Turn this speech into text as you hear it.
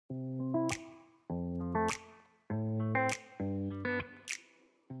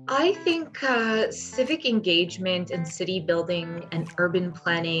I think civic engagement and city building and urban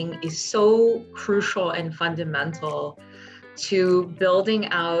planning is so crucial and fundamental to building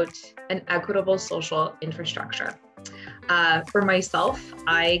out an equitable social infrastructure. For myself,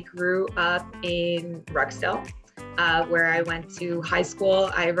 I grew up in Rexdale, where I went to high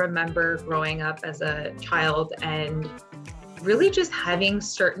school. I remember growing up as a child and really just having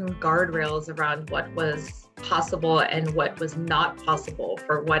certain guardrails around what was possible and what was not possible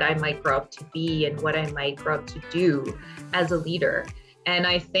for what I might grow up to be and what I might grow up to do as a leader. And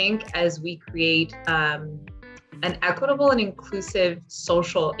I think as we create an equitable and inclusive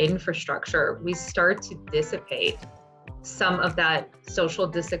social infrastructure, we start to dissipate some of that social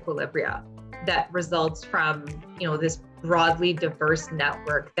disequilibria that results from, this broadly diverse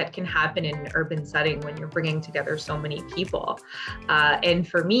network that can happen in an urban setting when you're bringing together so many people. And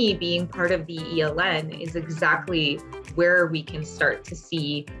for me, being part of the ELN is exactly where we can start to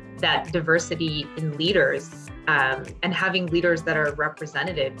see that diversity in leaders and having leaders that are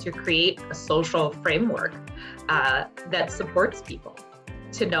representative to create a social framework that supports people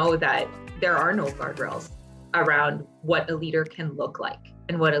to know that there are no guardrails around what a leader can look like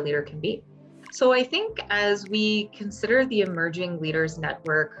and what a leader can be. So I think as we consider the Emerging Leaders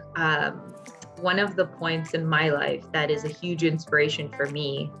Network, one of the points in my life that is a huge inspiration for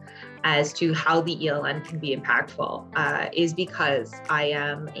me as to how the ELN can be impactful is because I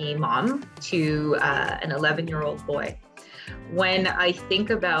am a mom to an 11-year-old boy. When I think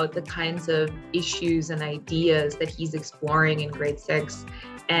about the kinds of issues and ideas that he's exploring in grade 6,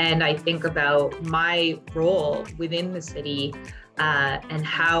 and I think about my role within the city and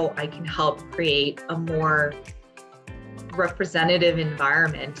how I can help create a more representative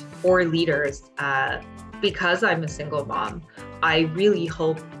environment for leaders, because I'm a single mom, I really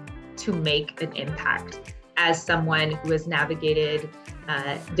hope to make an impact as someone who has navigated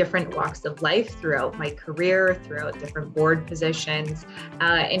different walks of life throughout my career, throughout different board positions,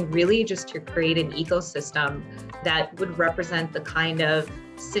 and really just to create an ecosystem that would represent the kind of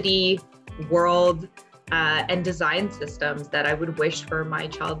city, world, and design systems that I would wish for my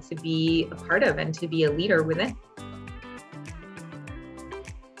child to be a part of and to be a leader within.